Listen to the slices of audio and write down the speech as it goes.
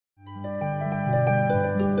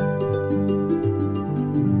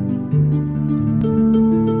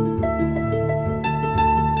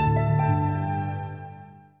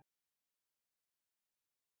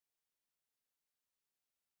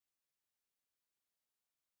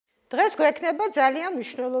დღეს გვექნება ძალიან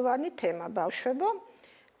მნიშვნელოვანი თემა, ბავშვებო,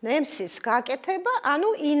 ნემსის გაკეთება, ანუ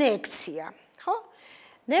ინექცია, ხო?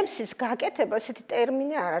 ნემსის გაკეთება ესეთი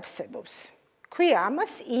ტერმინი არ არსებობს. ქვია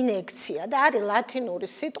ამას ინექცია და არის ლათინური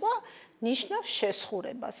სიტყვა, ნიშნავს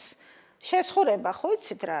შესხურებას. შესხურება ხო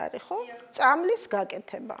იცით რა არის, ხო? წამლის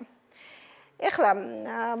გაკეთება. ეხლა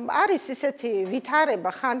არის ისეთი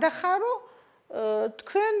ვითარება ხანდახან, რომ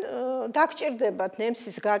თქვენ დაგჭირდებათ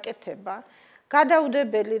ნემსის გაკეთება.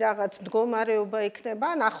 გადაუდებელი რაღაც მდგომარეობა იქნება,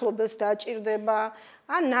 ან ახლობელს დაჭირდება,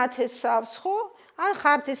 ან ნათესავს, ხო? ან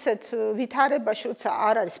ხართ ისეთ ვითარებაში, როცა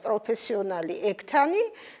არ არის პროფესიონალი ექთანი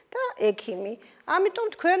და ექიმი. ამიტომ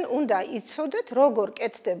თქვენ უნდა იცოდეთ, როგორ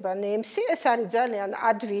კეთდება ნემსი, ეს არის ძალიან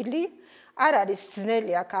ადვილი, არ არის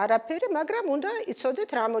ძნელი აქ არაფერი, მაგრამ უნდა იცოდეთ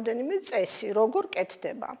რამოდენიმე წესი, როგორ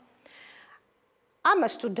კეთდება.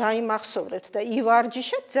 ამას თუ დაიმახსოვრებთ და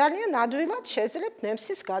ივარჯიშებთ, ძალიან ადვილად შეძლებთ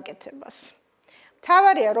ნემსის გაკეთებას.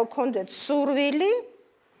 მთავარია, რომ გქონდეთ სურვილი,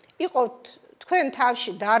 იყოთ თქვენ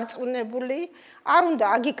თავში დარწმუნებული, არ უნდა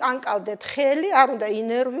აგიკანკალდეთ ხელი, არ უნდა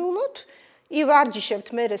ინერვიულოთ, ივარჯიშებთ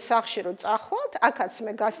მერე სახლში რომ წახვალთ, აქაც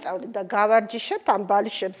მე გასწავლით და გავარჯიშებთ ამ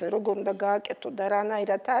ბალიშებზე, როგორ უნდა გააკეთოთ და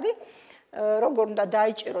რანაირად არის, როგორ უნდა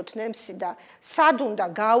დაიჭიროთ ნემსი და სად უნდა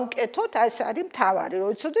გაუკეთოთ, ეს არის მთავარი, რომ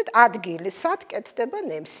იცოდეთ ადგილი, სად კეთდება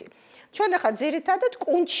ნემსი. ჩვენ ახლა ძირითადად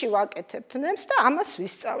კუნთში ვაკეთებთ ნემს და ამას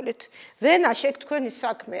ვისწავლით. ვენაში ეგ თქვენი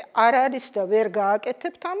საქმე არ არის და ვერ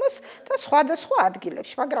გააკეთებთ ამას და სხვადასხვა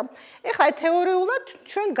ადგილებში, მაგრამ ეხლა თეორიულად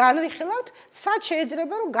ჩვენ განვიხილავთ, სად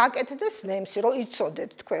შეიძლება რომ გაკეთდეს ნემსი, რომ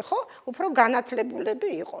იცოდეთ თქვენ, ხო? უფრო განათლებულები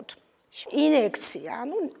იყოთ. ინექცია,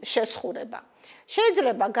 ანუ შესხურება.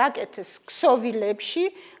 შეიძლება გაკეთდეს ქსოვილებში,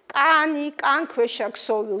 კანი, კანქვეშა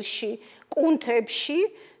ქსოვილში, კუნთებში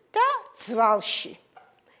და ძვალში.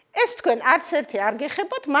 ეს თქვენ არც ერთი არ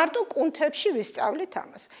გეხებათ, მარტო კუნთებში ვისწავლით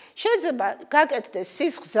ამას. შეიძლება გაკეთდეს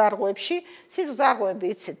სისხლძარღვებში, სისხლძარღვები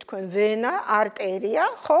იცით თქვენ ვენა, არტერია,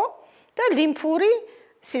 ხო? და ლიმფური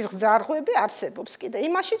სისხლძარღვები არსებობს კიდე.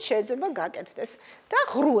 იმაშიც შეიძლება გაკეთდეს და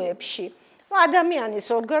ღრუებში. ადამიანის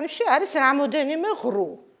ორგანიზმში არის რამოდენიმე ღრუ.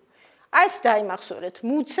 აი ეს დაიმახსოვრეთ,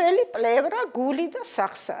 მუცელი, პლევრა, გული და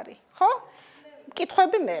სახსარი, ხო?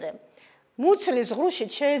 კითხვები მერე. მუცლის ღრუში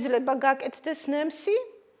შეიძლება გაკეთდეს ნემსი?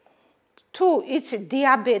 თუ იცით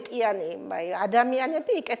დიაბეტიანი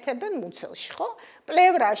ადამიანები იკეთებენ მუცელში, ხო?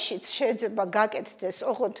 პლევრაშიც შეიძლება გაკეთდეს,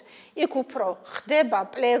 ოღონდ იქ უფრო ხდება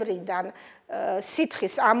პლევრიდან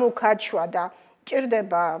სითხის ამოქაჩვა და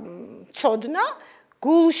ჭირდება ცოდნა,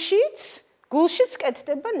 გულშიც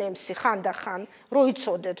კეთდება ნემსი ხანდახან, რო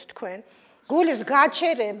იცოდეთ თქვენ. გულის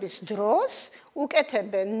გაჩერების დროს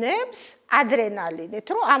უკეთებენ ნემს ადრენალინით,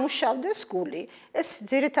 რომ ამუშავდეს გული. ეს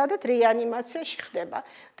ძირითადად რეანიმაციაში ხდება.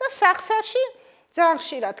 და სახსარში ძალიან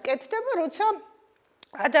ხშირად კეთდება, როცა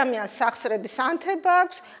ადამიანს სახსრების ანთება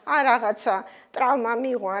აქვს, ან რაღაცა ტრავმა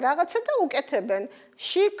მიიღო, ან რაღაცა და უკეთებენ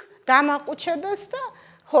შიგ დამაყუჩებელს და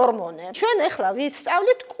ჰორმონებს. ჩვენ ახლა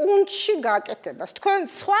ვისწავლით კუნთში გაკეთებას. თქვენ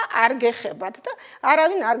სხვა არ გეხებათ და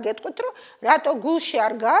არავინ არ გეტყვით, რომ რატო გულში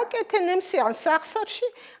არ გააკეთე ნემსი ან სახსარში,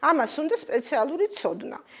 ამას უნდა სპეციალური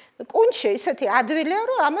ცოდნა. კუნთში ისეთი ადვილია,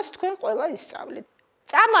 რომ ამას თქვენ ყველა ისწავლით.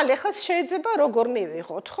 წამალი ახლა შეიძლება როგორ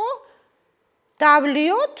მივიღოთ, ხო?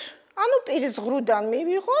 დავლიოთ, ანუ პირის ღრუდან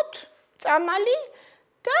მივიღოთ წამალი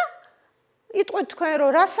და იტყვით თქვენ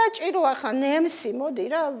რომ რა საჭირო ახლა ნემსი, მოდი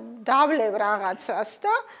რა დავლევ რაღაცას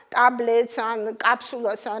და ტაბლეტს ან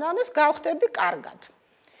კაფსულას ან ამას გავხდები კარგად.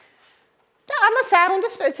 და ამას არ უნდა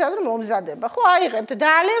სპეციალური მომზადება, ხო? აიღებთ,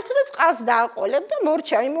 დაალევთ და წყალს დააყოლებ და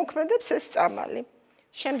მორჩა იმოქმედებს ეს წამალი.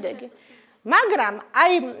 შემდეგი. მაგრამ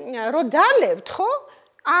აი რომ დალევთ, ხო?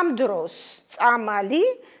 ამ დროს წამალი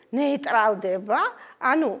ნეიტრალდება,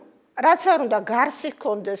 ანუ რაც არ უნდა გარსი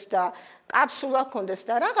ჰქონდეს და კაფსულა ჰქონდეს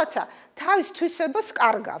და რაღაცა თავის თვისებას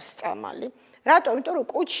კარგავს წამალი. რატომ? იმიტომ რომ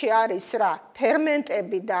კუჭში არის რა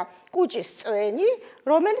ფერმენტები და კუჭის წვენი,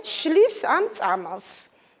 რომელიც შლის ამ წამალს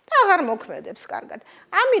და აღარ მოქმედებს კარგად.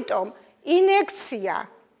 ამიტომ ინექცია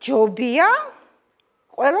ჯობია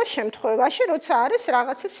ყველა შემთხვევაში, როცა არის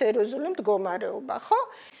რაღაცა სერიოზული მდგომარეობა, ხო?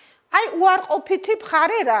 აი უარყოფითი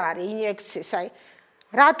მხარე რა არის ინექციის, აი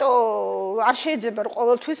რატო არ შეიძლება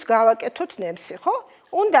ყოველთვის გავაკეთოთ ნემსი, ხო?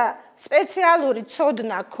 უნდა სპეციალური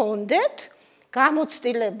ცოდნა გქონდეთ,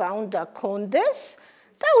 გამოცდილება უნდა გქონდეს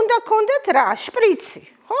და უნდა გქონდეთ რა, შპრიცი,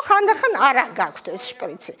 ხო? ხანდახან არ გაქვთ ეს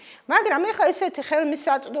შპრიცი. მაგრამ ეხლა ესეთი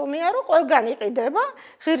ხელმისაწვდომია, რომ ყველგან იყიდება,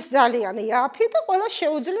 ღირს ძალიან იაფი და ყველა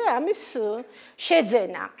შეუძლია ამის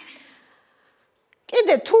შეძენა.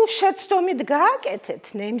 კიდე თუ შეცდომით გააკეთეთ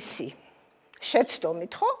ნემსი,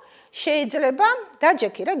 შეცდომით, ხო? შეიძლება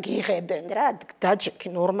დაჯექი რა გიღებენ რა, დაჯექი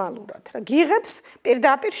ნორმალურად რა, გიღებს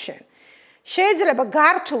პირდაპირ შენ. შეიძლება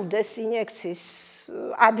გართულდეს ინიექციის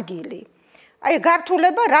ადგილი. Აი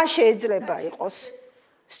გართულება რა შეიძლება იყოს?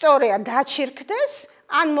 სწორედ დაჩირქდეს,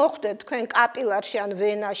 ან მოხვდეთ თქვენ კაპილარში, ან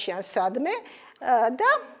ვენაში, ან სადმე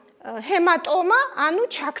და ჰემატომა, ანუ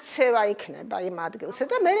ჩაქცევა იქნება იმ ადგილზე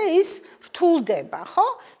და მე ის რთულდება, ხო?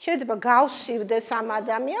 შეიძლება გავსივდეს ამ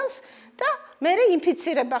ადამიანს და მე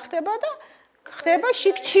ინფიცირება ხდება და ხდება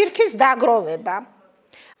ჩირქის დაგროვება.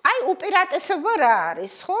 Ai უპირატესობა რა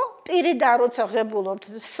არის, ხო? პირიდან როცა ღებულობთ,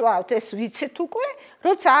 სვავთ, ეს ვიცით უკვე,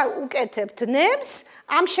 როცა უკეთებთ ნემს,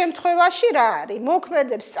 ამ შემთხვევაში რა არის?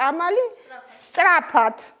 მოქმედებს წამალი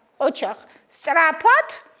სწრაფად, ოჩახ, სწრაფად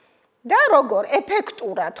და როგორ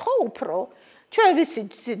ეფექტურად, ხო, უფრო. ჩვენ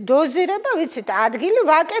ვიცით დოზირება, ვიცით ადგილი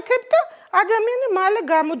ვაკეთებ და ადამიანი მალე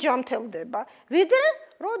გამოჯამთელდება. ვიდრე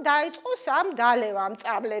რომ დაიწყოს ამ დალევა ამ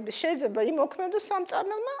წამლების, შეიძლება იმოქმედოს ამ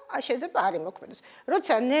წამლმა, შეიძლება არ იმოქმედოს.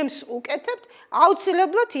 როცა ნემს უკეთებთ,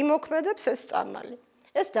 აუცილებლად იმოქმედებს ეს წამალი.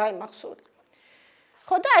 ეს დაიმახსოვრეთ.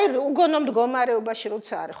 ხო და აი უგონო მდგომარეობაში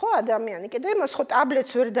როცა არის, ხო, ადამიანი, კიდე იმას ხო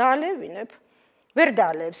ტაბლეტს ვერ დაალევინებ, ვერ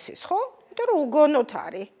დაალევს ის, ხო? იმიტომ რომ უგონოთ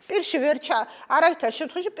არის. პირში ვერ არავითარ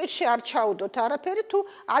შემთხვევაში პირში არ ჩაუდოთ არაფერი, თუ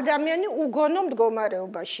ადამიანი უგონო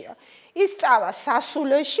მდგომარეობაშია. ის წავა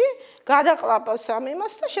სასულეში, გადაყლაპავს ამ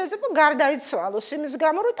იმას და შეიძლება გარდაიცვალოს იმის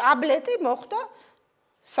გამო, რომ ტაბლეტი მოხვდა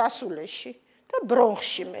სასულეში და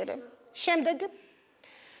ბრონხში მერე. შემდეგი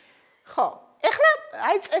ხო, ეხლა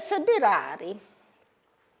აი წესები რა არის?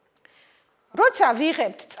 როცა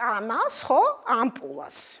ვიღებთ წამალს, ხო,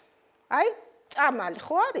 ამპულას. აი, წამალი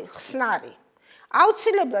ხო არის ხსნარი.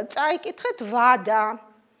 აუცილებლად წაიკითხეთ ვადა.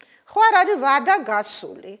 ხო არ არის ვადა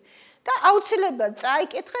გასული. და აუცილებლად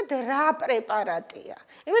წაიკითხეთ რა პრეპარატია.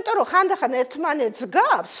 იმიტომ რომ ხანდახან ერთმანეთს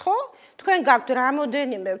გავს, ხო? თქვენ გაქვთ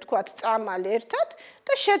რამოდენიმე ვთქვათ წამალი ერთად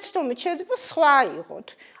და შეცდომით შეიძლება სხვა იყოთ.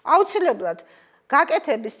 აუცილებლად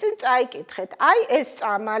გაკეთების წინ წაიკითხეთ. აი ეს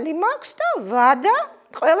წამალი მაქვს და ვადა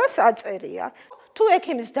ყველას აწერია. თუ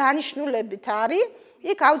ექიმის დანიშნულებით არის,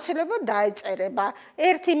 იქ აუცილებლად დაეწერება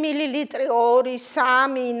 1 მილილიტრი, 2,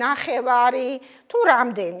 3, ნახევარი, თუ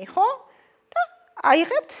რამდენი, ხო?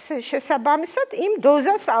 აიღებთ შესაბამისად იმ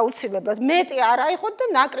დოზას აუცილებლად. მეტი არ აიღოთ და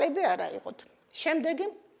ნაკლები არ აიღოთ. შემდეგი.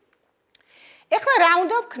 ეხლა რა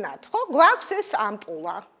უნდა ვქნათ, ხო? გვაქვს ეს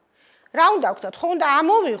ამპულა. რა უნდა ვქნათ? ხო უნდა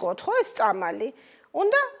ამოვიღოთ, ხო, ეს წამალი.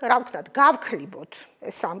 უნდა რა ვქნათ? გავქლიბოთ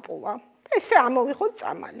ეს ამპულა. ესე ამოვიღოთ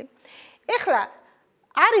წამალი. ეხლა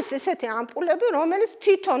არის ესეთი ამპულები, რომელიც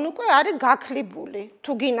თვითონ უკვე არის გაქლიბული,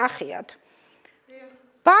 თუ გინახიათ.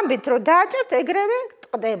 ბამბით რო დააჭერთ, ეგრევე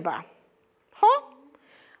ტყდება. ხო?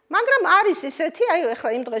 მაგრამ არის ისეთი, აი ეხლა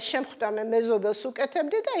იმ დღეს შემხვდა მე მეზობელს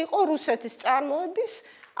უკეთებდი და იყო რუსეთის წარმოების,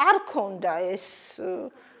 არ ქონდა ეს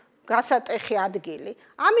გასატეხი ადგილი.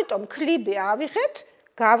 ამიტომ ქლიბი ავიღეთ,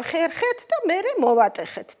 გავხერხეთ და მერე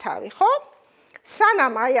მოვატეხეთ თავი, ხო?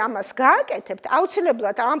 სანამ აი ამას გააკეთებთ,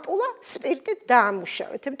 აუცილებლად ამპულა სპირტით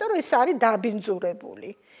დაამუშავეთ, იმიტომ რომ ეს არის დაბინძურებული.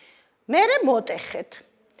 მერე მოტეხეთ.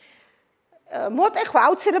 მოტეხვა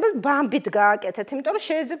აუცილებლად ბამბით გააკეთეთ, იმიტომ რომ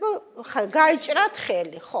შეიძლება გაიჭრათ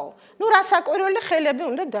ხელი, ხო? ნუ რასაკვირველი ხელები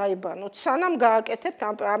უნდა დაიბანოთ, სანამ გააკეთებთ,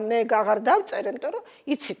 მე აღარ დავწერე, იმიტომ რომ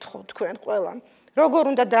იცით ხო თქვენ ყველამ. როგორ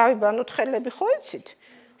უნდა დაიბანოთ ხელები, ხო იცით?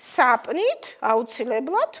 საპნით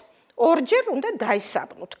აუცილებლად ორჯერ უნდა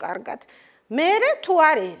დაისაპნოთ კარგად. მერე თუ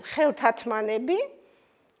არის ხელთათმანები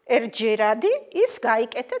ერთჯერადი, ის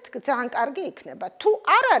გაიკეთეთ, ძალიან კარგი იქნება. თუ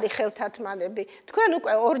არ არის ხელთათმანები, თქვენ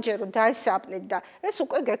უკვე ორჯერ დაისაპნით და ეს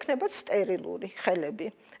უკვე გექნებათ სტერილური ხელები.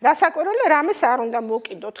 რასაკვირველია, რამეს არ უნდა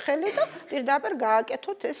მოკიდოთ ხელი და პირდაპირ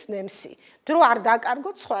გააკეთოთ ეს ნემსი. დრო არ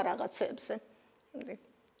დაკარგოთ სხვა რაღაცებზე.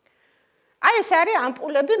 აი ეს არის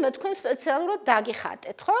ამპულები, მე თქვენ სპეციალურად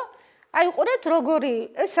დაგიხატეთ, ხო? აი უყურეთ როგორი,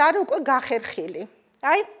 ეს არის უკვე გახერხილი.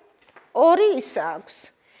 აი ორი ის აქვს.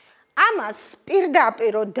 ამას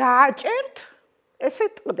პირდაპირ დააჭერთ, ესე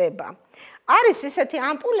ტყდება. არის ესეთი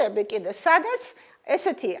ამპულები კიდე, სადაც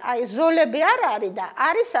ესეთი აი ზოლები არ არის და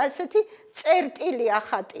არის ასეთი წერტილი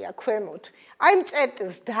ახატია ქვემოთ. აი იმ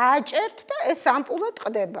წერტილს დააჭერთ და ეს ამპულა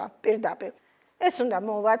ტყდება პირდაპირ. ეს უნდა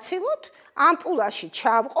მოვაცილოთ, ამპულაში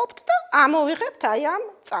ჩავყოფთ და ამოვიღებთ აი ამ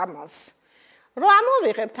წამალს. რო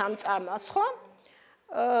ამოვიღებთ ამ წამალს, ხო?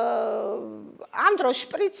 ამ დროს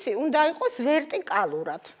შპრიცი უნდა იყოს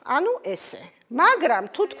ვერტიკალურად, ანუ ესე. მაგრამ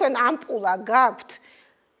თუ თქვენ ამპულა გაქვთ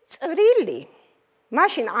წვრილი,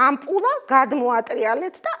 მაშინ ამპულა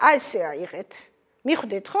გადმოატრიალეთ და ესე აიღეთ.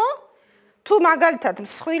 მიხვდით, ხო? თუ მაგალითად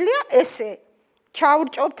მსხვილია, ესე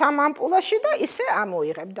ჩაურჭობთ ამ ამპულაში და ისე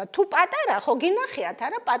ამოიღებთ და თუ პატარა, ხო გინახიათ,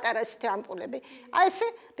 არა პატარა ესეთი ამპულები. აი ესე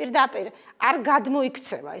პირდაპირ არ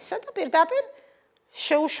გადმოიქცევა ისა და პირდაპირ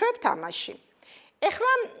შეუშვებთ ამაში.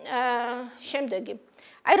 ეხლა შემდეგი.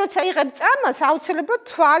 აი როცა იღებ წამას, აუცილებლად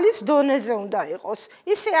თვალის დონეზე უნდა იყოს.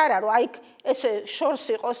 ისე არა, რომ აი ესე შორს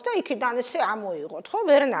იყოს და იქიდან ესე ამოიღოთ, ხო?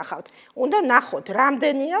 ვერ ნახავთ. უნდა ნახოთ,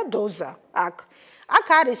 რამდენია დოზა აქ. აქ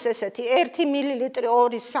არის ესეთი 1 მილილიტრი,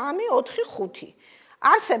 2, 3, 4, 5.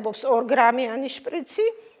 არსებობს 2 გრამიანი შპრიცი,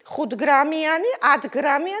 5 გრამიანი, 10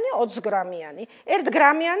 გრამიანი, 20 გრამიანი. 1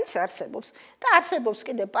 გრამიანიც არსებობს. და არსებობს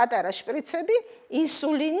კიდე პატარა შპრიცები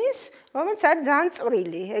ინსულინის, რომელიც არის ძალიან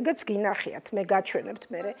წვრილი. ეგეც გინახიათ, მე გაჩვენებთ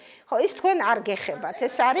მერე. ხო, ის თქვენ არ გეხებათ.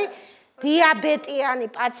 ეს არის დიაბეტიანი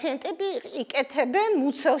პაციენტები იკეთებენ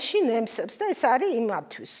მუცელში ნემსებს და ეს არის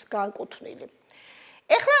იმათთვის განკუთვნილი.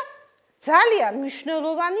 ეხლა ძალიან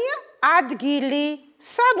მნიშვნელოვანია ადგილი,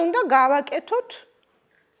 სად უნდა გავაკეთოთ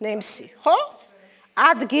ნემსი, ხო?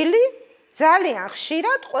 ადგილი ძალიან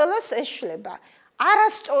ხშირად ყველას ეშლება.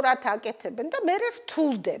 არასწორად აკეთებენ და მერე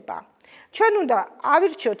რთულდება. ჩვენ უნდა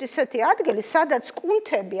ავირჩიოთ ისეთი ადგილი, სადაც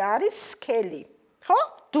კუნთები არის სქელი, ხო?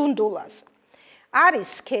 დუნდულაზე. არის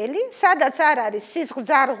სქელი, სადაც არ არის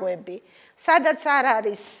სისხლძარღვები, სადაც არ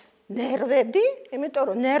არის ნერვები, იმიტომ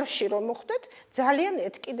რომ ნერვში რომ მოხვდეთ, ძალიან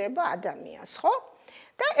ეთკიდება ადამიანს, ხო?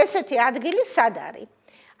 და ესეთი ადგილი სად არის?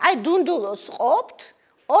 აი დუნდულოს ყოფთ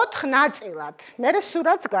 4 ნაწილად. მე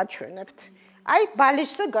სურათს გაჩვენებთ. აი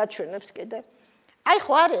ბალიშზე გაჩვენებთ კიდე. აი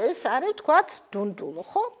ხო არის, არის თქვათ დუნდულო,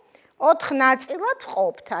 ხო? 4 ნაწილად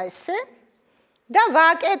ყოფთ აი ესე და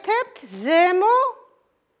ვაკეთებთ ზემო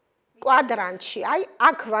კვადრანტში. აი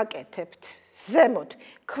აქ ვაკეთებთ ზემოთ.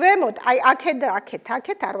 ქვემოთ აი აქეთ და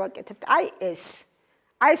აქეთ არ ვაკეთებთ. აი ეს.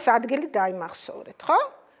 აი ეს ადგილი დაიმახსოვრეთ, ხო?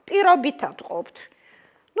 პირობითად ყოფთ.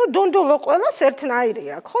 ნუ დუნდულო ყველას ერთნაირი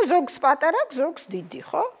აქვს, ხო? ზოგს პატარა აქვს, ზოგს დიდი,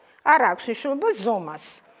 ხო? არ აქვს მნიშვნელობა ზომას.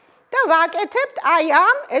 და ვაკეთებთ აი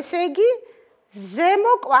ამ, ესე იგი,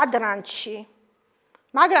 ზემო კვადრანტში.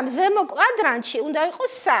 მაგრამ ზემო კვადრანტში უნდა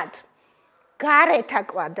იყოს სად? გარეთა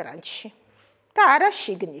კვადრანტში. და არა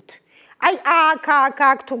შიგნით. აი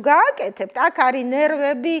აქ თუ გააკეთებთ, აქ არის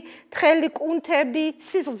ნერვები, თხელი კუნთები,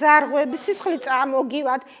 სისხლძარღვები, სისხლი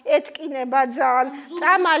წამოგივათ, ეთკინება ძალიან,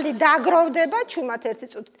 წამალი დაგროვდება, ჩუმად ერთი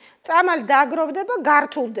წუთით. წამალი დაგროვდება,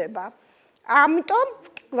 გართულდება. ამიტომ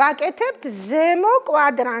ვაკეთებთ ზემო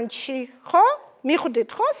კვადრანტში, ხო? მიხვდით,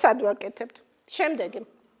 ხო? სად ვაკეთებთ? შემდეგი.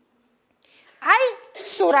 აი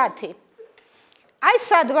სურათი. აი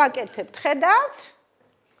სად ვაკეთებთ, ხედავთ?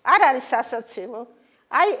 არ არის სასაცილო.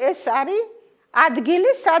 აი ეს არის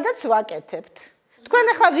ადგილი, სადაც ვაკეთებთ. თქვენ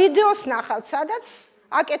ახლა ვიდეოს ნახავთ, სადაც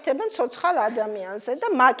აკეთებენ ცოცხალ ადამიანზე და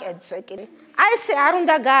მაკეტზე კი. აი ესე არ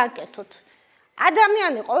უნდა გააკეთოთ.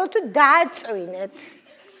 ადამიანი ყოველთვის დააწვინეთ.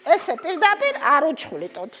 ესე პირდაპირ არ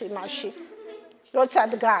უჩხვლიტოთ იმაში, როცა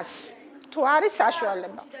დგას. თუ არის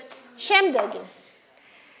საშუალება. შემდეგი.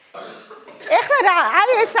 ეხლა რა,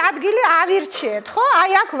 აი ეს ადგილი ავირჩიეთ, ხო?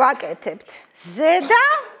 აი აქ ვაკეთებთ. ზედა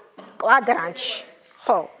კვადრანტში.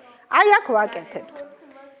 ხო, აი აქ ვაკეთებთ.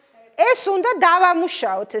 ეს უნდა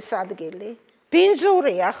დავამუშაოთ ეს ადგილი.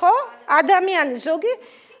 ბინძურია, ხო? ადამიანი ზოგი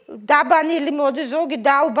დაბანილი მოდი, ზოგი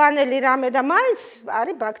დაუბანელი რამე და მაინც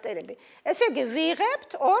არის ბაქტერიები. ესე იგი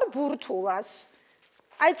ვიღებთ 2 ბურთულას.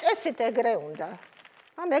 აი წესით ეგრე უნდა.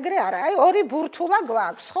 ამ ეგრე არა, აი 2 ბურთულა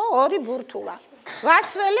გვაქვს, ხო? 2 ბურთულა.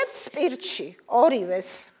 ვასველებთ სპირტში,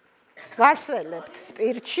 ორივეს. ვასველებთ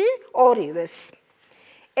სპირტში, ორივეს.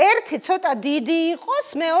 ერთი ცოტა დიდი იყოს,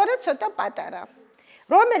 მეორე ცოტა პატარა.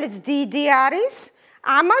 რომელიც დიდი არის,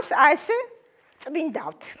 ამას აი ესე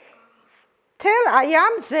წმინდავთ. თელ აი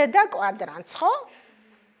ამ ზედა კვადრანტს, ხო?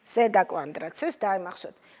 ზედა კვადრანტს ეს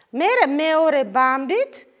დაიმახსოვრეთ. მერე მეორე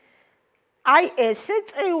ბამბით აი ესე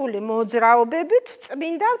წრიული მოძრაობებით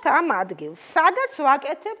წმინდავთ ამ ადგილს, სადაც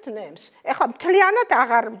ვაკეთებთ ნემს. ეხლა მთლიანად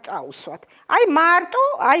აღარ წაუსვათ. აი მარტო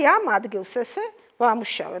აი ამ ადგილს ესე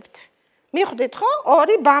ვამუშავებთ. მიხვდით ხო?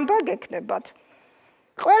 2 ბამბა გექნებათ.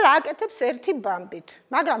 ყველა აკეთებს 1 ბამბით,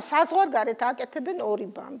 მაგრამ საზღვარგარეთ აკეთებენ 2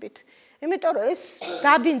 ბამბით. იმიტომ რომ ეს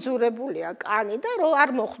დაბინძურებულია კანი და რომ არ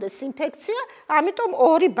მოხდეს ინფექცია, ამიტომ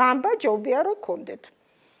 2 ბამბა ჯობია რომ გქონდეთ.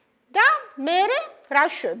 და მერე რა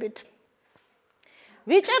შვებით?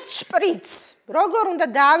 ვიჭერთ შპრიცს. როგორ უნდა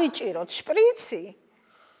დავიჭიროთ შპრიცი?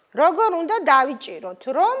 როგორ უნდა დავიჭიროთ,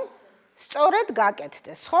 რომ სწორედ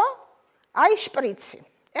გაკეთდეს, ხო? აი შპრიცი.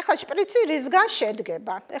 ეხლა შპრიცი რისგან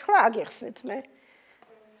შედგება? ეხლა აგიხსნით მე.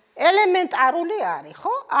 ელემენტარული არის,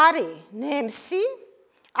 ხო? არის ნემსი,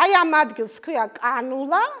 აი ამ ადგილს ქვია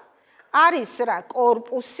კანულა, არის რა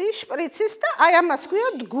კორპუსი შპრიცის და აი ამას ქვია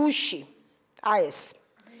დგუში. აი ეს.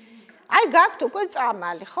 აი გაქვთ უკვე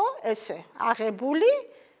წამალი, ხო? ესე აღებული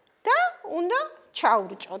და უნდა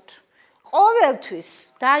ჩაურჭოთ. ყოველთვის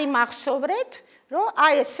დაიმახსოვრეთ, რომ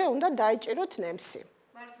აი ესე უნდა დაიჭიროთ ნემსი.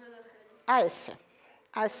 აი ესე.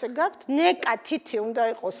 ასე გაქვთ, ნეკა თითი უნდა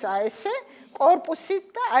იყოს აი ესე, კორპუსით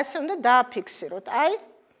და აი ესე უნდა დააფიქსიროთ. აი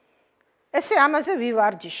ესე ამაზე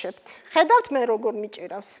ვივარჯიშებთ. ხედავთ მე როგორ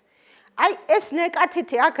მიჭირავს. აი ეს ნეკა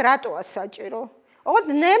თითი აქ რატოა საჭირო? ოღონდ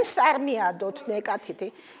ნემს არ მიადოთ ნეკა თითი.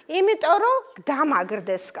 იმიტომ რომ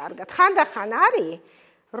დამაგრდეს კარგად. ხანდახან არის,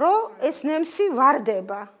 რომ ეს ნემსი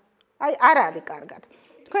ვარდება. აი არ არის კარგად.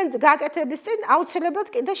 თქვენ გაკეთების წინ აუცილებლად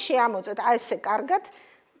კიდე შეამოწეთ. აი ესე კარგად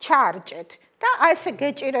ჩაარჭეთ და აი ესე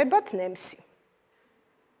გეჭირებათ ნემსი.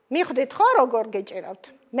 მიხვდით ხო როგორ გეჭირავთ?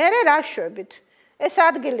 მერე რა შვებით? ეს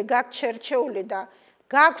ადგილი გაქვთ შერჩეული და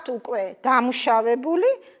გაქვთ უკვე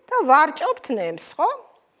დამუშავებული და ვარჭობთ ნემს, ხო?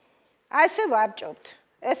 აი ესე ვარჭობთ.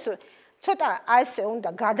 ეს ცოტა აი ესე უნდა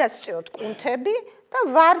გადასწიოთ კუნთები და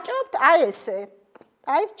ვარჭობთ აი ესე.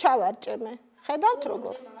 აი ჩავარჭემე. ხედავთ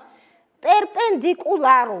როგორ?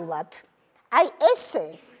 პერპენდიკულარულად. აი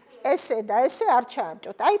ესე და ესე არ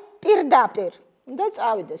ჩაარჭოთ. აი პირდაპირ უნდა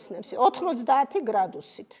წავიდეს ნემსი 90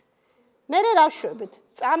 გრადუსით. მერე რა შვებით?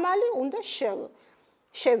 წამალი უნდა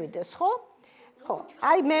შევიდეს, ხო? ხო,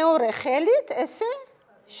 აი მეორე ხელით ესე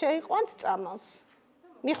შეიყვანთ წამალს.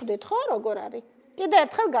 მიხვდით ხო როგორ არის? კიდე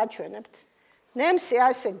ერთხელ გაჩვენებთ. ნემსი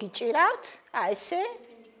აი ესე გიჭირავთ, აი ესე.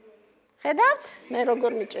 ხედავთ? მე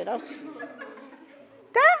როგორ მიჭირავს?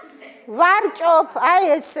 და ვარჭობ, აი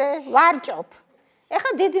ესე, ვარჭობ.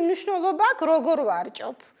 ეხლა დიდი მნიშვნელობა აქვს როგორ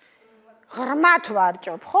ვარჭობ. ღრმად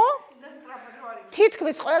ვარჭობ, ხო?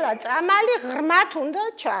 თითქმის ყველა წამალი ღრმად უნდა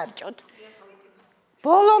ჩაარჭოთ.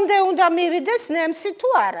 ბოლომდე უნდა მივიდეს ნემსი თუ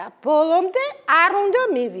არა? ბოლომდე არ უნდა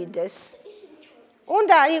მივიდეს.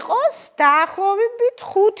 უნდა იყოს დაახლოებით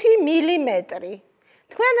 5 მილიმეტრი.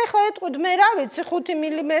 თქვენ ახლა ეტყვით მე რა ვიცი 5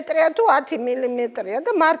 მილიმეტრია თუ 10 მილიმეტრია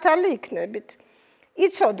და მართალი იქნებით.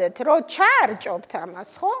 იცოდეთ რომ ჩაარჭობთ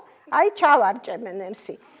ამას, ხო? აი ჩავარჭემე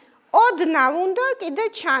ნემსი. ოდნავ უნდა კიდე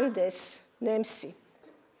ჩანდეს ნემსი.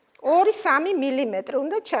 2-3 მილიმეტრი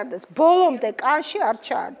უნდა ჩანდეს. ბოლომდე კანში არ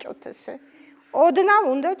ჩაარჭოთ ესე. ოდნავ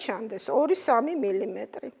უნდა ჩანდეს 2-3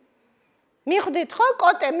 მილიმეტრი. მიხვდით ხო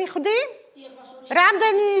კოტე, მიხვდი?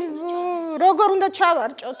 რამდენი როგორ უნდა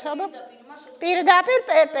ჩავარჭოთ, აბა? პირდაპირ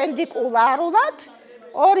პერპენდიკულარულად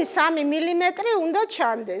 2-3 მილიმეტრი უნდა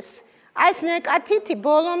ჩანდეს. აი ეს ნეკათითი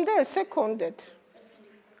ბოლომდე ესე კონდეთ.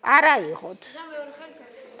 არ აიღოთ.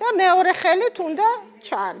 და მეორე ხელით უნდა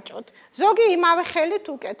ჩაარჭოთ. ზოგი იმავე ხელით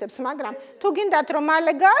უკეთებს, მაგრამ თუ გინდათ რომ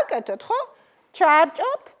მალე გააკეთოთ, ხო?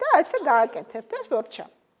 ჩაარჭობთ და ესე გააკეთებთ და ვორჩა.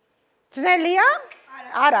 ძნელია?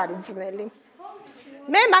 არ არის ძნელი.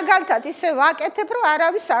 მე მაგალითად ისე ვაკეთებ, რომ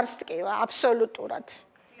არავის არ სტკივა აბსოლუტურად.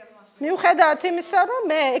 მიუხედავად იმისა, რომ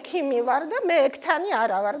მე ექიმი ვარ და მე ექთანი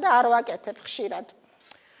არა ვარ და არ ვაკეთებ ხშირად.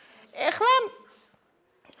 ეხლა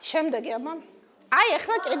შემდეგი აბა აი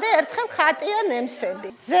ეხლა კიდე ერთხელ ხატია ნემსები.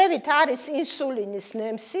 ზევით არის ინსულინის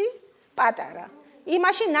ნემსი, პატარა.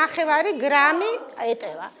 იმაში 9 გრამი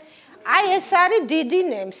ეტევა. აი ეს არის დიდი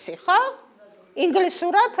ნემსი, ხო?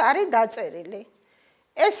 ინგლისურად არის დაწერილი.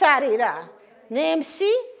 ეს არის რა?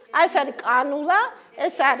 ნემსი, აი ეს არის კანულა,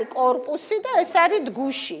 ეს არის კორპუსი და ეს არის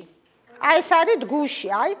დგუში. აი ეს არის დგუში,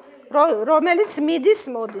 აი რომელიც მიდის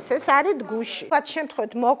მოდის, ეს არის დგუში. ვთქვათ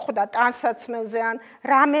შემთხვევით მოგხვდა ტანსაცმელზე ან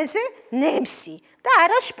რამეზე ნემსი და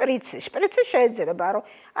არა შპრიცი. შპრიცი შეიძლება რომ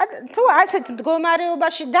თუ ასეთ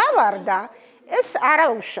მდგომარეობაში დავარდა, ეს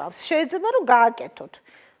არაუშავს, შეიძლება რომ გააკეთოთ.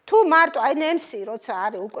 თუ მარტო აი ნემსი როცა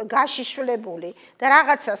არის უკვე გაშიშვლებული და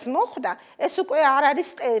რაღაცას მოხვდა, ეს უკვე არ არის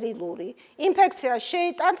სტერილური. ინფექცია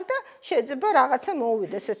შეიტანთ და შეიძლება რაღაცა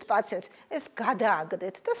მოუვიდეს ეს პაციენტს. ეს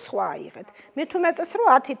გადააგდეთ და სხვა აიღეთ. მით უმეტეს რომ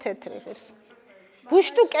 10 თეთრი ღირს.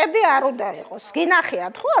 ბუშტუკები არ უნდა იყოს.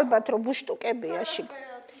 გინახიათ ხო ალბათ რომ ბუშტუკებია შიგ.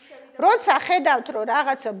 როცა ხედავთ რომ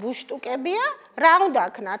რაღაცა ბუშტუკებია, რა უნდა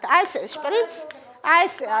ქნათ? აი ესე შპრიც, აი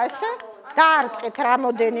ესე დაარტყით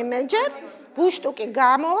რამოდენიმეჯერ. ბუშტუკი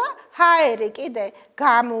გამოვა, ჰაერი კიდე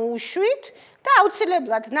გამოუშვით და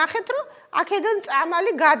აუცილებლად ნახეთ, რომ აქედან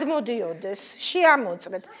წამალი გადმოდიოდეს,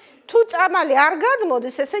 შეამოწმეთ. თუ წამალი არ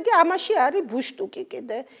გადმოდის, ესე იგი ამაში არის ბუშტუკი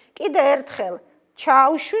კიდე. კიდე ერთხელ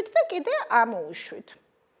ჩაუშვით და კიდე ამოუშვით.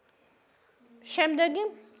 შემდეგი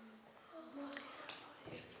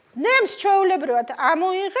ნემს ჩვეულებრივად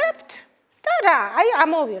ამოიღებთ და რა, აი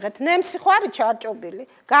ამოვიღეთ. ნემსი ხო არის ჩარჭობილი,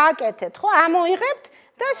 გააკეთეთ, ხო, ამოიღებთ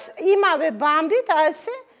და იმავე ბამბით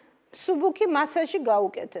ასე სუბუქი მასაჟი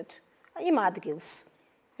გაუკეთეთ იმ ადგილს.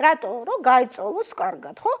 რატო? რომ გაიწოლოს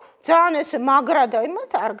კარგად, ხო? ძალიან ესე მაგრა და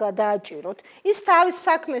იმას არ გადააჭიროთ. ის თავის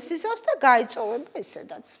საქმეს იზავს და გაიწოვება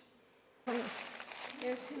ისედაც.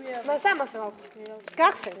 მას ამას აქვს.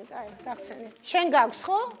 გახსენეთ, აი, გახსენეთ. შენ გაქვს,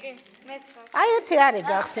 ხო? კი, მეც მაქვს. აი, ერთი არის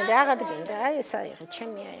გახსენე, რაღაც გინდა, აი, ეს აიღეთ,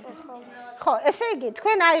 ჩემი აიღეთ. ხო, ესე იგი,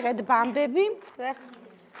 თქვენ აიღეთ ბამბები.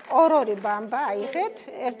 ორ-ორი ბამბა აიღეთ,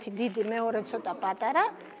 ერთი დიდი, მეორე ცოტა პატარა.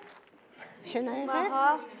 შენ აიღე?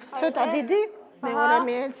 ცოტა დიდი, მეორე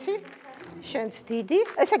მეცი, შენც დიდი.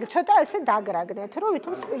 ესე იგი ცოტა ესე დაგრაგდეთ, რომ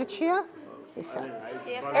ვითომ სპირტშია ისა.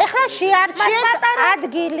 ეხლა შეარჩიეთ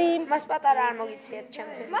ადგილი. მას პატარა არ მოგიციეთ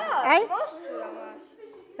ჩემთვის. აი.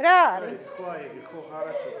 რა არის? სხვა იგი ხო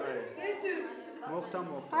хорошо, კაი. მოხდა.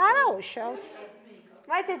 არა უშავს.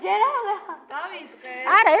 მაინც ჯერა არა. დავიწყე.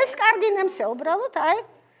 არა, ეს კარგი ნემსე უბრალოდ, აი,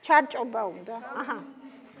 ჩარჭობა უნდა. აჰა.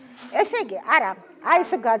 ესე იგი, არა, აი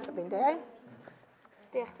ესე გაწმინდე, აი.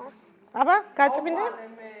 დიხმას. აბა, გაწმინდე.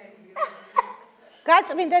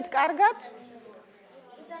 გაწმინდეთ კარგად.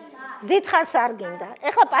 დიდხანს არ გინდა.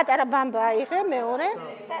 ეხლა პატარა ბამბა აიღე მეორე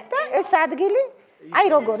და ეს ადგილი, აი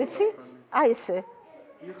როგორ იცი? აი ესე.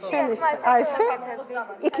 შენ ეს აი ესე.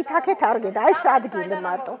 იქით აქეთ არ გინდა, აი ეს ადგილი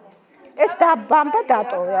მარტო. ეს და ბამბა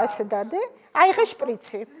დატოვე, ასე დადე. აიღე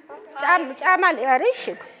შპრიცი. წამალი არის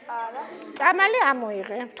შეკ? არა. წამალი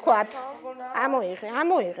ამოიღე, თქვათ. ამოიღე.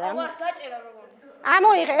 ამას დაჭერა როგორ?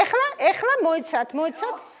 ამოიღე, ეხლა მოიცათ.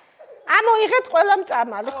 ამოიღეთ ყველამ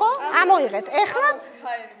წამალი, ხო? ამოიღეთ. ეხლა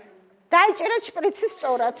დაიჭირეთ შპრიცი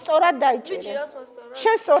სწორად დაიჭირე.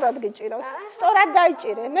 შენ სწორად გიჭირავს. სწორად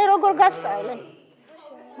დაიჭირე. მე როგორ გასწავლე?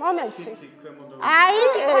 მომეცი. აი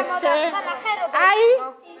ესე.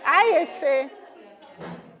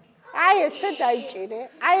 აი ესე დაიჭირე.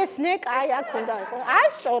 აი ეს ნეკა აი აქ უნდა იყოს. აი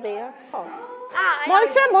სწორია, ხო?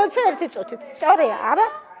 მოიცა ერთი წუთით. სწორია, აბა,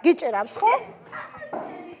 გიჭირავს, ხო?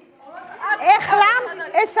 ეხლა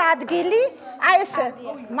ეს ადგილი, აი ესე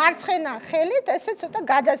მარცხენა ხელით ესე ცოტა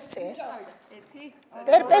გადასწე.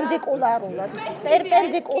 პერპენდიკულარულად.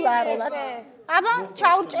 აბა,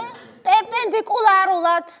 ჩაუჭე.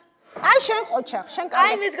 პერპენდიკულარულად. აი შენ ყოჩახ, შენ კარგი.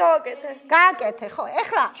 აი მის გავაკეთე. გააკეთე, ხო?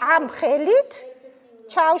 ეხლა ამ ხელით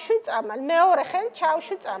ჩავშვი წამალი, მეორე ხელით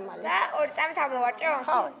ჩავშვი წამალი. და ორი წამით ამოვარჭო?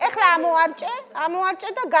 ხო, ეხლა ამოვარჭე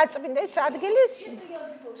და გაწმინდე ეს ადგილი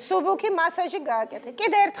სუბუქი მასაჟი გააკეთე.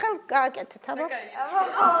 კიდე ერთხელ გააკეთეთ, აბა.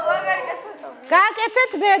 მაგარი გასათობი.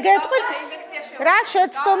 გააკეთეთ, მე გეტყვით. რა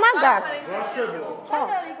შეცდომა გაქვთ?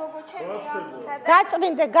 სადარი გოგო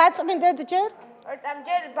ჩემია? გაწმინდეთ ჯერ. ორი წამი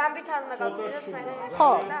ჯერ ბამბით არ უნდა გავწმინდოთ მე.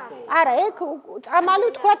 ხო. არა, ეგ წამალი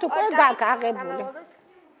თქვათ უკვე გაქვს აღებული.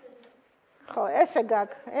 ხო, ესე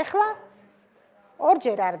გაქვს. ეხლა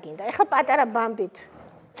ორჯერ არ გინდა. ეხლა პატარა ბამბით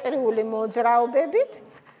წრიული მოძრაობებით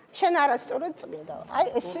შენ არასწორად წმინდა. აი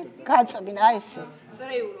ესე გაწმინდა, აი ესე.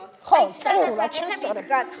 წრიულად. ხო, წრიულად შენ სწორად.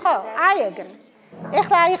 ხო, აი ეგრე.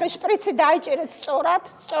 ეხლა აიღე შპრიცი დაიჭერეთ სწორად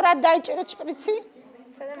დაიჭერეთ შპრიცი.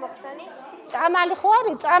 სადა მოხსანი? წამალი ხო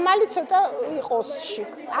არის? წამალი ცოტა იყოს შიგ.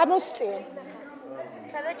 ამოსწიე.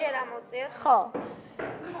 სადა ჯერ ამოწიოთ? ხო.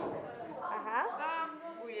 აჰა.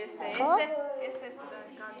 ესე.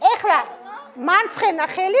 ეხლა მარცხენა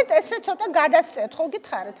ხელით ესე ცოტა გადასწეთ, ხო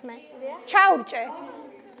გითხარით მე? ჩაურჭე.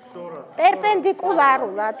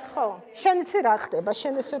 პერპენდიკულარულად, ხო. შენ იცი რა ხდება?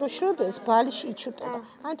 შენ ესე რო შვები ეს ბალი იჩუტება.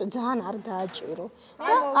 აიტო ძალიან არ დააჭირო.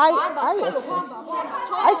 და აი ესე.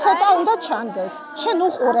 აი ცოტა უნდა ჩანდეს. შენ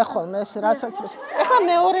უყურე ხოლმე ეს რასაც ის. ეხლა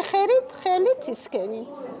მეორე ხელით ისკენი.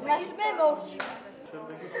 მას მე მოვჭი.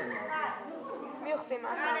 მივხვდი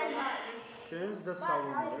მას. შენს და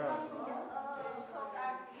სალონი რა.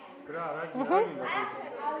 რა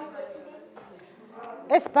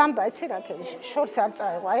ეს ბამბა იცი რა თქმა უნდა შორს არ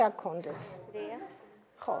წაიღო, აი აქ კონდეს.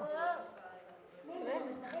 ხო.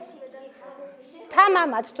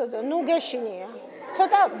 თამამად ნუ გეშინია.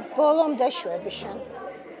 ცოტა ბოლომდე შვები შენ.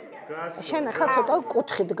 შენ ახლა ცოტა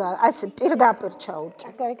კუთხით აი ეს პირდაპირ ჩაურჭე.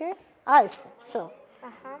 გაიგე? აი ეს, всё.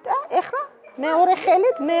 და ეხლა მეორე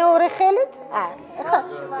ხელით, ეხლა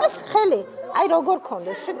ეს ხელი, აი როგორ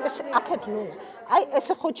კონდეს, ეს აქეთ ნუ. აი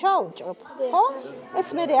ესე ხო ჩაუჭებ, ხო? ეს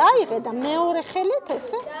მე აიღე და მეორე ხელით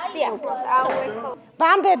ესე.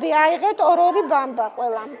 ბამბები აიღეთ ორ-ორი ბამბა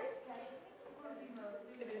ყველამ.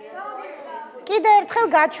 კიდე ერთხელ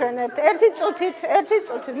გაჩვენებთ, ერთი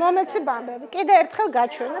წუთით მომეცი ბამბები. კიდე ერთხელ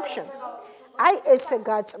გაჩვენებ შენ. აი ესე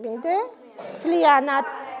გაწმინდე, ძლიანად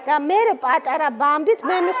და მე პატარა ბამბით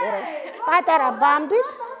მე მიყურე. პატარა ბამბით,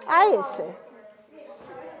 აი ესე.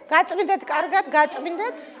 გაწმინდეთ კარგად,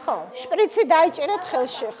 ხო. შპრიცი დაიჭერეთ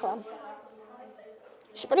ხელში ახლა.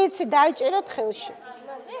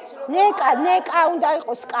 ნეკა უნდა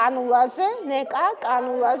იყოს კანულაზე,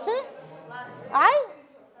 აი,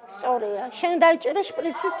 სწორია. შენ დაიჭერე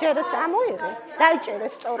შპრიცის ჯერეს ამოიღე. დაიჭერე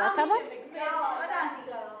სწორად, აბა.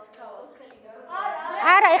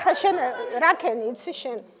 არა, ეხლა შენ რა ქენი იცი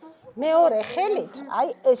შენ? მეორე ხელით, აი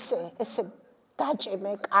ესე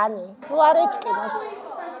დაჭიმე კანი. რო არ ეთკინოს.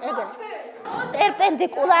 ეგრე.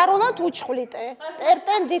 პერპენდიკულარულად უჩხვლიტე.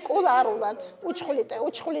 პერპენდიკულარულად უჩხვლიტე.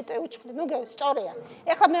 ნუ სწორია.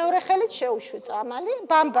 ეხლა მეორე ხელით შეუშვი წამალი,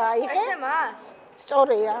 ბამბა აიღე. ესე მას?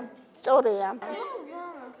 სწორია.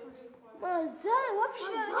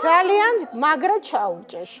 ძალიან მაგრა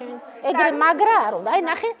ჩაურჭე შენ. ეგრე მაგრა არ უნდა. აი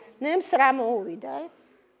ნახე, ნემს რა მოუვიდა, აი.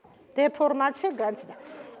 დეფორმაცია განცდა.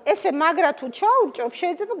 ესე მაგრა თუ ჩაურჭობ,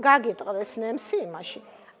 შეიძლება გაგიტყრეს ნემსი იმაში.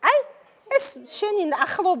 აი ეს შენი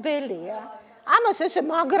ახლობელია. ამას ესე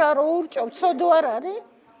მაგრა რო ურჭობ, ცოდო არ არის?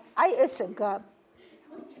 აი ესე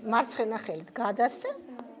მარცხენა ხელით გადასცე,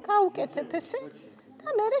 გაუკეთებ ესე და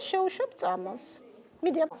მერე შეუშვებ წამალს.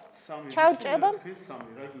 მიდი ჩაურჭება.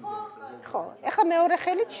 ხო, ეხლა მეორე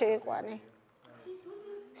ხელით შეიყვანე.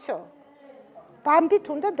 всё. ბამბით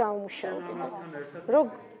უნდა დაუმუშაო კიდე.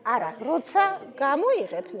 არა, როცა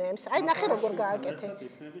გამოიღებ ნემს, აი ნახე როგორ გააკეთე.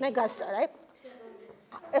 მე გასწარა, აი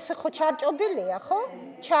ესე ხო ჩარჭობილია, ხო?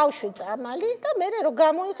 ჩავშვი წამალი და მე რო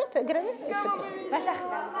გამოიღებ ეგრევე ესეთი.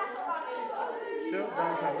 გასახდა. всё,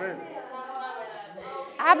 დამთავრე.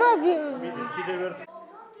 აბა მიდი კიდევ ერთ.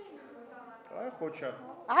 აი ხოჩა.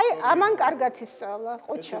 აი ამან კარგად ისწავლა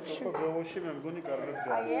ყოჩახში. ხო, ბოლოში მე მგონი კარგად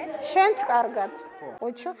გაიგე. შენც კარგად.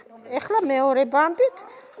 ყოჩახ. ეხლა მეორე ბამბით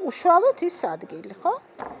უშუალოდ ის ადგილი, ხო?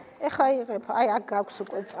 ეხლა იღებ, აი აქ გაქვს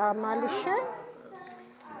უკვე წამალი შენ.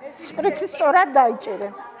 შპრიცი სწორად დაიჭერე.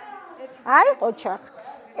 აი ყოჩახ.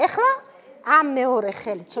 ეხლა ამ მეორე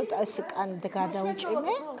ხელით ცოტა ესე კანი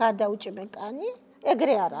გადაუჭიმე კანი.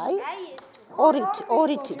 ეგრე არა, აი.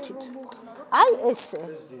 ორი თითით. აი ესე.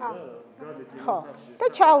 ხო, და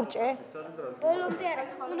ჩაურჭე. ბოლომდე არა.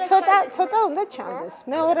 ცოტა უნდა ჩანდეს.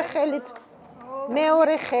 მეორე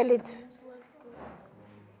ხელით.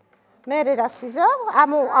 მე რა სიზავ?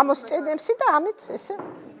 ამოსწენემსი და ამით ესე.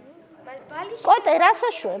 კოტე რა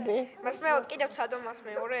საშვები? მას მე კიდევ სადომას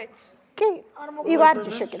მეორეთ. კი,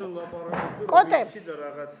 ივარჯი შეკიდე. კოტე და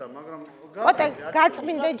რაღაცა, მაგრამ კოტე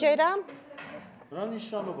გაწმინდე ჯერა? რა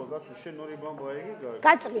ნიშნულობა გაცო შენ ორი ბამბა იგი გაიგე?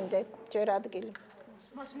 გაწმინდე ჯერ ადგილი.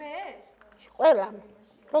 მას მე ეს? ყველა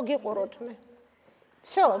რო გიყუროთ მე.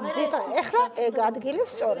 всё, ეხლა ეგ ადგილი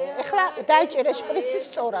სწორია. ეხლა დაიჭერე შპრიცი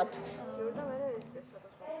სწორად.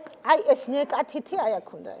 აი ეს ნეკათითი აი აქ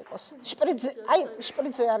უნდა იყოს.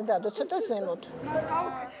 შპრიცი არ დადო, ცოტა ზემოთ.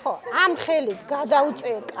 ხო, ამ ხელით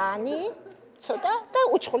გადაუწე კანი, ცოტა და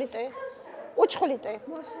უჩხვლიტე.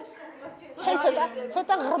 შენ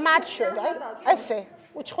ცოტა ღრმად შვებ, აი ესე.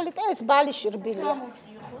 უჩხვლიტე ეს ბალიში რბილია.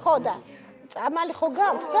 ხო და წამალი ხო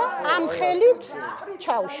გაქვს და ამ ხელით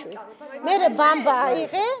ჩავშვი. მერე ბამბა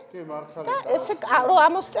აიღე და ესე რო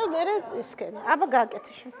ამოსწევ მერე ისკენ. აბა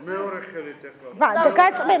გააკეთე შენ. მეორე ხელით ეხლა. და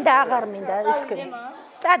გაწმენდა აღარ მინდა ისკენ.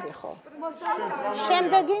 წადი ხო.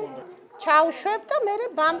 შემდეგი ჩავშვებ და მერე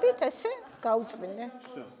ბამბით ესე გაუწმინე.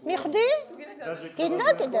 მიხვდი? გინდა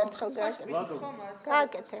კიდე ერთხელ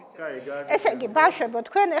გააკეთე. ესე იგი ბავშვებო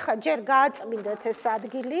თქვენ ახლა ჯერ გააწმინდეთ ეს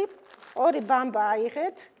ადგილი, ორი ბამბა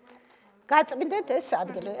აიღეთ. გაწმინდეთ ეს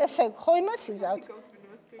ადგილი. ესე ხო იმას იზავთ.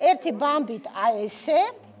 ერთი ბამბით აი ესე,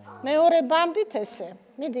 მეორე ბამბით ესე.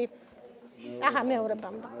 მიდი. აჰა, მეორე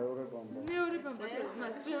ბამბა.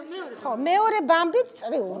 ხო, მეორე ბამბით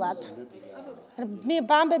წრიულად.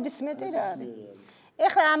 ბამბების მეტი რა არის?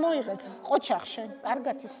 ეხლა ამოიღეთ ყოჩახ შენ,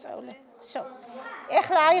 კარგად ისწავლე. всё.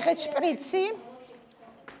 ეხლა აიღეთ შპრიცი.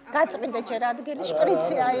 გაწმინდე ჯერ ადგილი,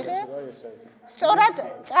 შპრიცი აიღე. სწორად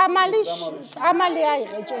წამალი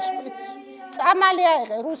აიღე ჯერ შპრიცი. წამალი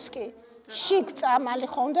აიღე რუსკი. შიგ წამალი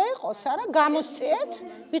ხონდა იყოს, არა? გამოსწიეთ,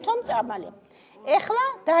 ვითომ წამალი. ეხლა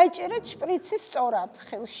დაიჭერეთ შპრიცი სწორად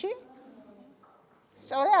ხელში.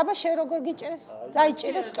 სწორად, აბა შენ როგორ გიჭერეს?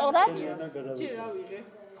 დაიჭერე სწორად?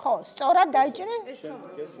 ხო, სწორად დაიჭერე?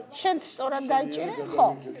 შენ სწორად დაიჭერე? ხო.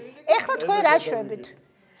 ეხლა თქვენ რა შვებით?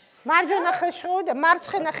 მარჯვენა ხელში და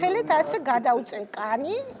მარცხენა ხელით ასე გადაუწე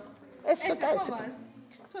კანი. ეს ცოტა ესე.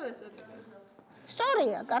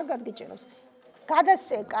 სწორია, კარგად გიჭეროს.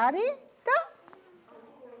 გადასწე კანი და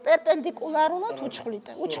პერპენდიკულარულად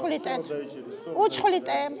უჩხვლიტე.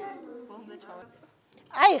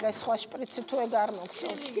 აიღე სხვა შპრიცი თუ ეგ არ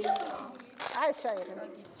მოგწონს. აი ეს აიღე.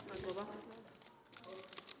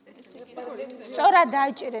 სწორად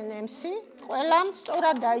დაიჭერე ნემსი, ყველამ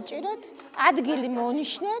სწორად დაიჭერეთ, ადგილი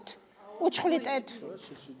მონიშნეთ, უჩხვლიტეთ.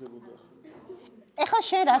 ეხლა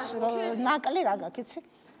შენ რას ნაკლი რა გაკეთე?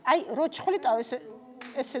 აი რო ჩხვლიტავ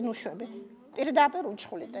ესე ნუშვები. პირდაპირ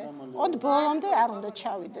უჩხვლიტე. ოდ ბოლომდე არ უნდა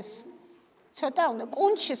ჩავიდეს. ცოტა უნდა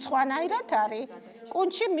კუნჩი სხვანაირად არის.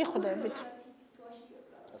 კუნჩი მიხვდებით.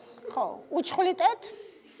 ხო, უჩხვლიტეთ.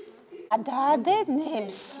 დაადე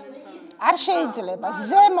ნემს. არ შეიძლება.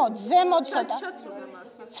 ზემოთ ცოტა.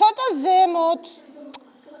 ცოტა ზემოთ.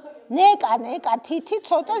 ნეკა თითი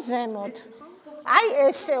ცოტა ზემოთ. აი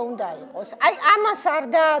ესე უნდა იყოს. აი ამას არ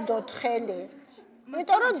დაადოთ ხელი.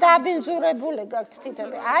 იმიტომ რომ დაბინძურებული გაქვთ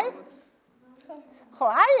თითები. აი ხო,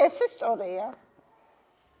 აი ესე სწორია.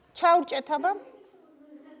 ჩაურჭეთ აბა.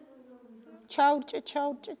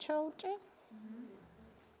 ჩაურჭე.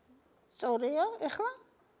 სწორია, ეხლა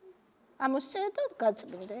ამოსწევ და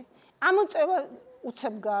გაწმინდე. ამოწევა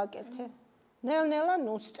უცებ გააკეთე. ნელ-ნელა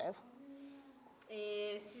ნუსწევ.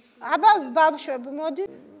 აბა ბავშვები, მოდი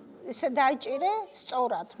ისე დაიჭირე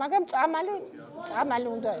სწორად, მაგრამ წამალი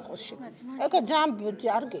უნდა იყოს შიგ. ეკო ძამბი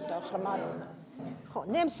არ გიდა ხა მაგრამ. ხო,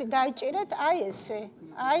 ნემსი დაიჭირეთ, აი ესე.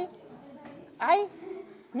 აი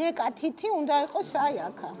ნეკათითი უნდა იყოს აი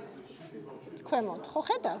აქა. ქვემოთ, ხო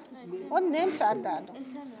ხედავ? ონ ნემს არ დაადო.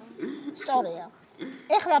 სწორია.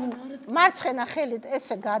 ეხლა მარცხენა ხელით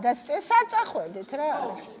ესე გადასწე, საწახვედით რა.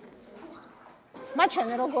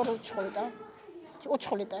 მაჩვენე როგორ უჩხვლიტა?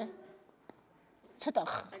 უჩხვლიტე. ცოტა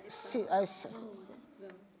ესე.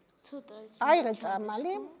 აიღე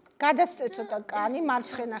წამალი, გადასწე ცოტა კანი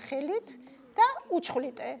მარცხენა ხელით და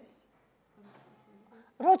უჩხვლიტე.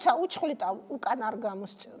 როცა უჩხვლიტა, უკან არ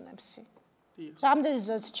გამოსწევნებსი.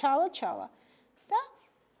 რამდენზეც ჩავა და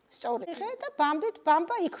სწორი. იღე და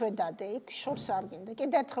ბამბა იქვე დადე, იქ შორს არ გინდა.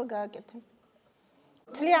 კიდე ერთხელ გააკეთე.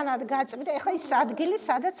 მთლიანად გაწმიდე, ეხლა ის ადგილი,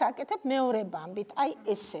 სადაც აკეთებ მეორე ბამბით, აი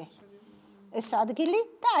ესე. ეს ადგილი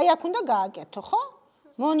და აი აქ უნდა გააკეთო, ხო?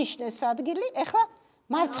 მონიშნე ეს ადგილი, ეხლა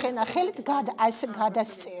მარცხენა ხელით ესე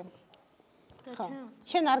გადასწე. ხო.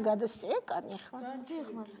 შენ არ გადასწე კანი ახლა?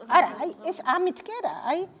 არა, აი ეს ამით კი არა,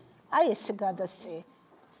 აი ესე გადასწე.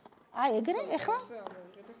 აი ეგრე ეხლა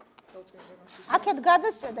აქეთ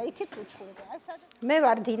გადასწე და იქით უჩხვლიდე. მე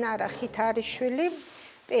ვარ დინარა ხითარისვილი,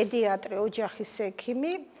 პედიატრი, ოჯახის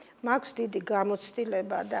ექიმი, მაქვს დიდი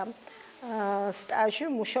გამოცდილება და სტაჟი,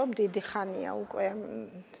 მუშაობ დიდი ხანია უკვე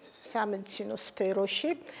სამედიცინო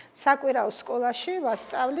სფეროში. საკვირაო სკოლაში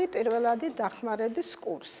ვასწავლი პირველადი დახმარების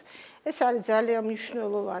კურსს. ეს არის ძალიან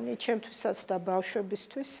მნიშვნელოვანი ჩემთვისაც და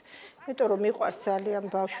ბავშვებისთვის, იმიტომ რომ მიყვარს ძალიან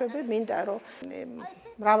ბავშვები, მინდა რომ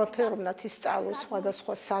მრავალფეროვნად ისწავლოს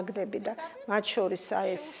სხვადასხვა საგნები და მათ შორის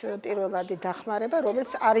ეს პირველადი დახმარება,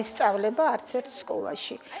 რომელიც არ ისწავლება არც ერთ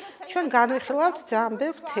სკოლაში. ჩვენ განვიხილავთ ძალიან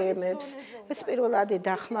ბევრ თემებს. ეს პირველადი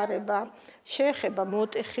დახმარება შეეხება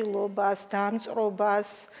მოტეხილობას, დამწრობას,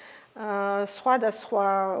 სხვადასხვა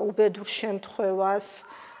უბედურ შემთხვევას.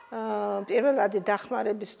 პირველადი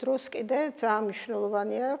დახმარების დროს კიდე ძალიან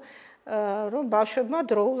მნიშვნელოვანია რომ ბავშვებმა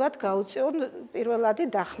დროულად გაუწიონ პირველადი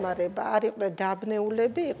დახმარება, არ იყვნენ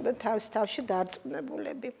დაბნეულები, იყვნენ თავის თავში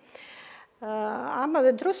დარწმუნებულები.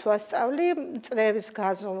 ამავე დროს ვასწავლი წნევის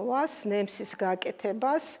გაზომვას, ნემსის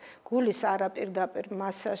გაკეთებას, გულის არაპირდაპირ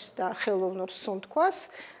მასაჟს და ხელოვნურ სუნთქვას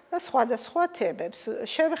და სხვადასხვა თემებს.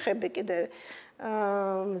 შევეხები კიდე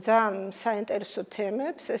ძალიან საინტერესო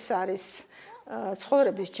თემებს, ეს არის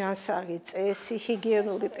ცხოვრების ჯანსაღი წესი,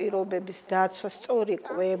 ჰიგიენური პირობების დაცვა, სწორი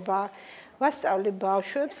კვება. ვასწავლი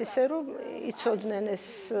ბავშვებს ისე რომ იცოდნენ ეს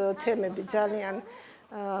თემები ძალიან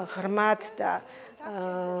ღრმად და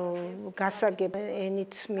გასაგებ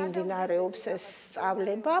ენით მიმდინარეობს ეს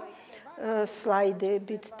სწავლება,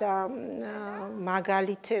 სლაიდებით და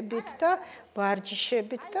მაგალითებით და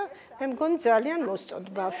ვარჯიშებით და მე მგონი ძალიან მოსწონთ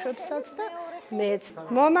ბავშვებსაც და მეც.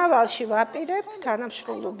 მომავალში ვაპირებ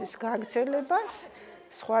თანამშრომლობის გაგრძელებას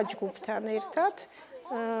სხვა ჯგუფთან ერთად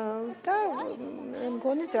და მე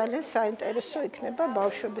მგონი ძალიან საინტერესო იქნება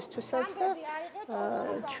ბავშვებისთვისაც და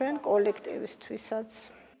ჩვენ კოლექტივისთვისაც.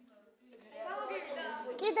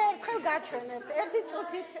 კიდე ერთხელ გაჩვენებთ, ერთი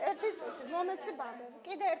წუთით, მომეცი ბამბები,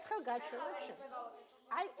 კიდე ერთხელ გაჩვენებ შენ.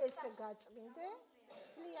 აი ესე გაწმინდე,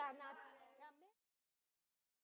 ძლიანად.